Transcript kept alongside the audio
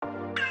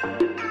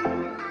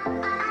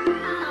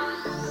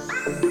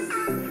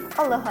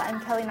Aloha, I'm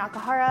Kelly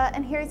Nakahara,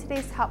 and here are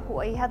today's top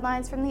Hawaii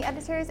headlines from the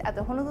editors at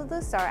the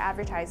Honolulu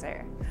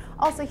Star-Advertiser.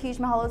 Also, huge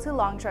mahalo to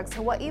Longs Drugs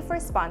Hawaii for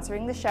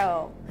sponsoring the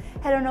show.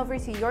 Head on over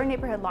to your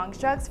neighborhood Longs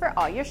Drugs for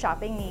all your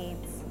shopping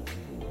needs.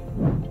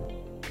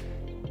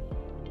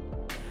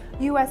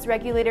 U.S.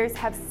 regulators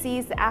have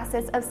seized the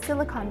assets of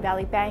Silicon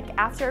Valley Bank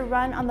after a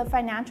run on the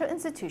financial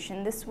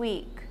institution this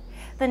week.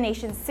 The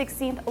nation's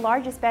 16th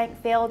largest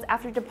bank failed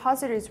after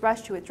depositors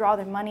rushed to withdraw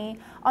their money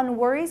on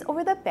worries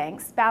over the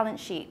bank's balance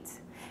sheet.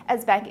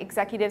 As bank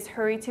executives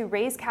hurried to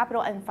raise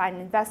capital and find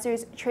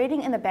investors,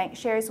 trading in the bank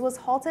shares was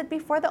halted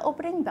before the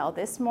opening bell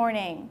this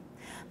morning.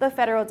 The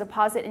Federal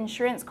Deposit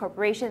Insurance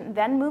Corporation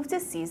then moved to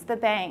seize the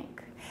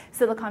bank.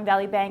 Silicon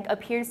Valley Bank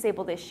appeared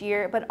stable this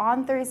year, but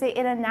on Thursday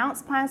it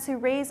announced plans to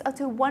raise up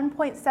to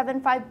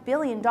 $1.75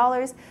 billion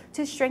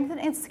to strengthen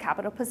its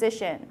capital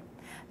position.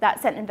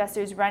 That sent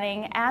investors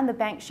running, and the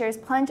bank shares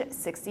plunged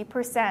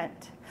 60%.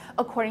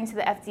 According to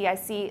the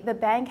FDIC, the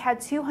bank had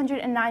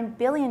 $209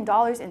 billion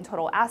in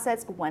total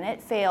assets when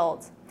it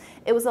failed.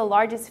 It was the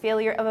largest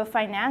failure of a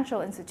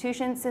financial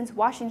institution since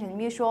Washington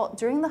Mutual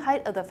during the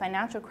height of the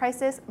financial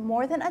crisis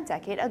more than a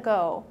decade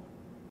ago.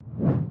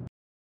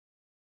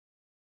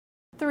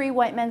 3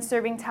 white men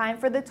serving time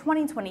for the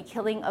 2020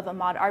 killing of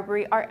Ahmaud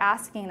Arbery are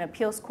asking an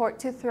appeals court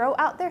to throw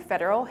out their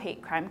federal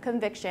hate crime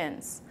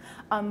convictions.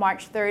 On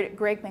March 3rd,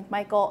 Greg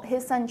McMichael,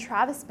 his son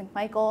Travis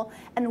McMichael,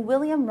 and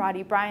William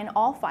Roddy Bryan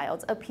all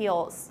filed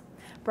appeals.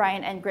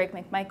 Bryan and Greg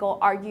McMichael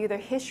argue their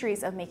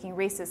histories of making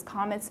racist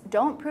comments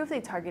don't prove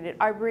they targeted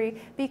Arbery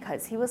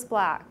because he was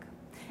black.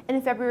 In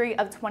February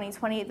of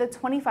 2020, the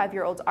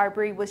 25-year-old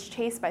Arbery was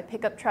chased by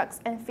pickup trucks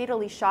and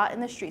fatally shot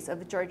in the streets of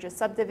the Georgia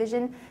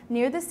subdivision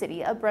near the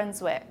city of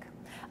Brunswick.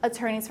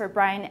 Attorneys for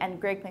Bryan and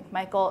Greg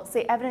McMichael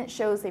say evidence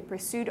shows they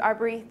pursued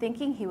Arbery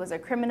thinking he was a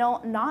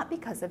criminal, not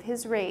because of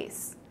his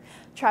race.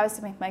 Travis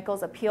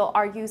McMichael's appeal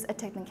argues a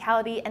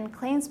technicality and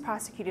claims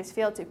prosecutors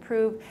failed to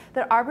prove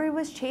that Arbery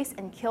was chased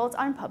and killed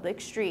on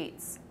public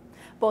streets.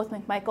 Both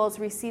McMichaels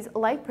received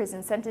life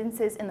prison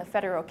sentences in the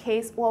federal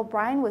case, while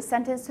Bryan was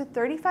sentenced to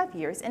 35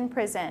 years in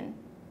prison.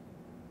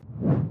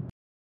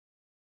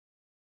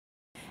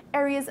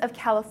 Areas of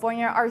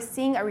California are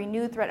seeing a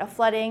renewed threat of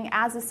flooding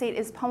as the state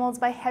is pummeled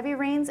by heavy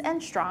rains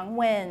and strong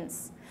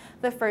winds.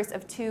 The first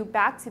of 2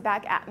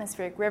 back-to-back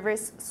atmospheric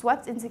rivers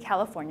swept into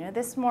California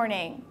this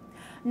morning.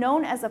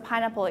 Known as the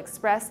Pineapple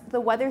Express, the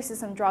weather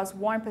system draws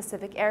warm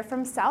Pacific air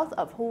from south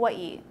of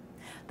Hawaii.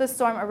 The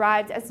storm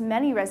arrived as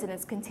many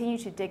residents continue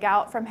to dig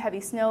out from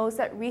heavy snows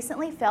that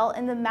recently fell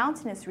in the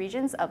mountainous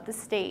regions of the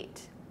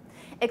state.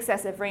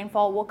 Excessive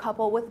rainfall will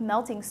couple with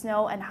melting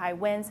snow and high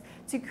winds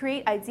to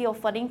create ideal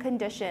flooding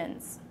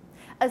conditions.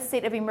 A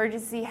state of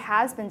emergency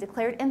has been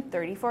declared in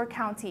 34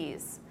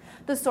 counties.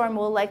 The storm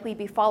will likely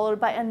be followed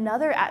by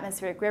another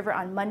atmospheric river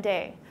on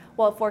Monday,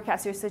 while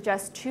forecasters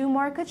suggest 2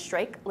 more could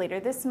strike later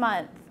this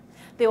month.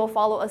 They will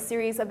follow a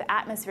series of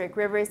atmospheric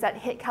rivers that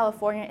hit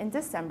California in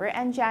December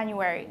and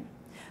January.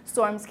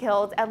 Storms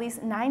killed at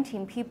least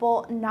 19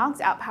 people,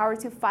 knocked out power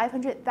to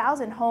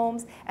 500,000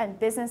 homes and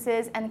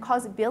businesses, and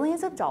caused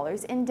billions of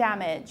dollars in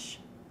damage.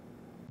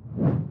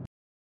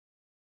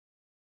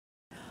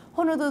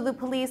 Honolulu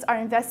police are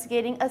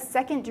investigating a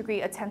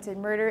second-degree attempted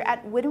murder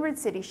at Windward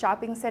City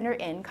Shopping Center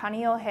in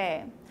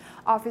Kaneohe.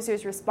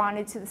 Officers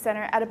responded to the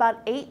center at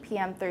about 8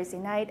 p.m. Thursday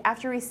night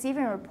after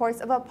receiving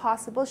reports of a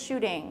possible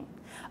shooting.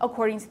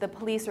 According to the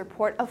police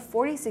report, a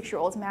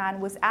 46-year-old man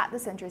was at the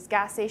center's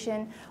gas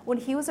station when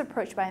he was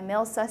approached by a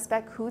male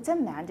suspect who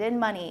demanded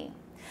money.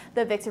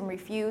 The victim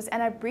refused,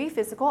 and a brief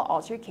physical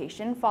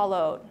altercation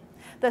followed.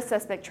 The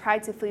suspect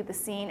tried to flee the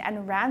scene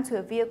and ran to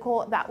a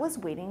vehicle that was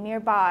waiting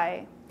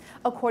nearby.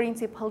 According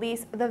to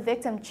police, the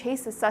victim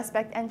chased the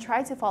suspect and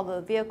tried to follow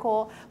the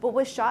vehicle, but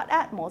was shot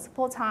at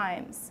multiple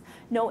times.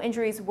 No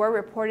injuries were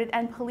reported,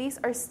 and police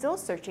are still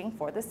searching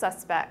for the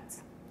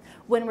suspect.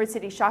 Windward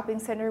City Shopping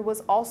Center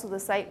was also the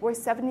site where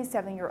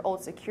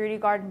 77-year-old security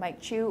guard Mike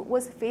Chu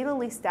was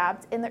fatally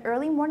stabbed in the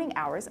early morning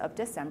hours of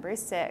December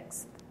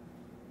 6th.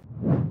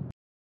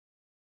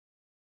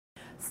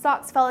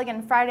 Stocks fell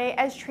again Friday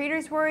as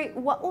traders worry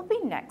what will be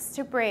next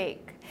to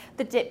break.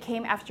 The dip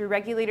came after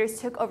regulators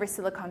took over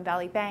Silicon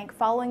Valley Bank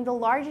following the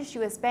largest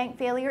U.S. bank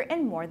failure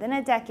in more than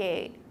a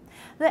decade.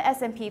 The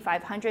S&P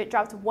 500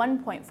 dropped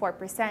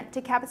 1.4%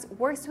 to cap its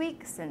worst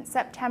week since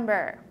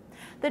September.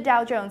 The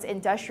Dow Jones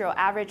Industrial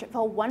Average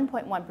fell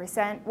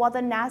 1.1%, while the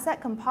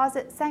Nasdaq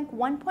Composite sank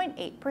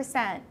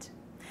 1.8%.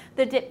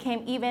 The dip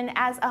came even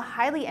as a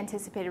highly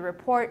anticipated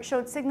report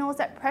showed signals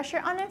that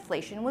pressure on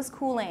inflation was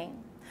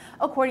cooling.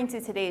 According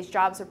to today's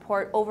jobs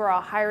report,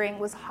 overall hiring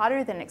was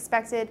hotter than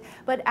expected,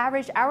 but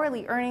average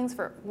hourly earnings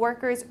for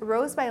workers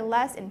rose by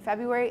less in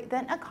February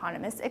than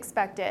economists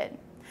expected.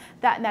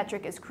 That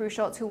metric is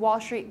crucial to Wall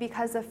Street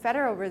because the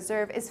Federal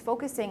Reserve is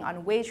focusing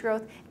on wage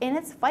growth in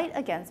its fight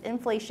against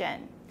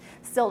inflation.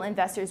 Still,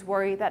 investors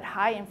worry that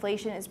high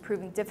inflation is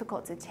proving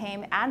difficult to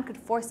tame and could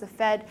force the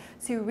Fed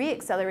to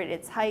re-accelerate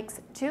its hikes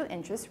to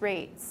interest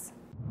rates.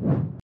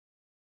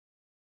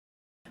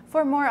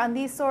 For more on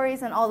these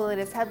stories and all the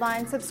latest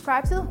headlines,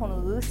 subscribe to the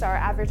Honolulu Star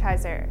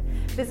Advertiser.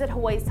 Visit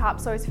Hawaii's top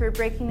source for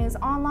breaking news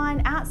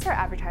online at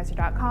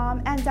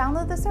staradvertiser.com and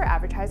download the Star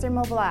Advertiser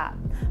mobile app.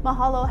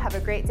 Mahalo, have a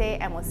great day,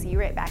 and we'll see you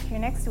right back here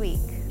next week.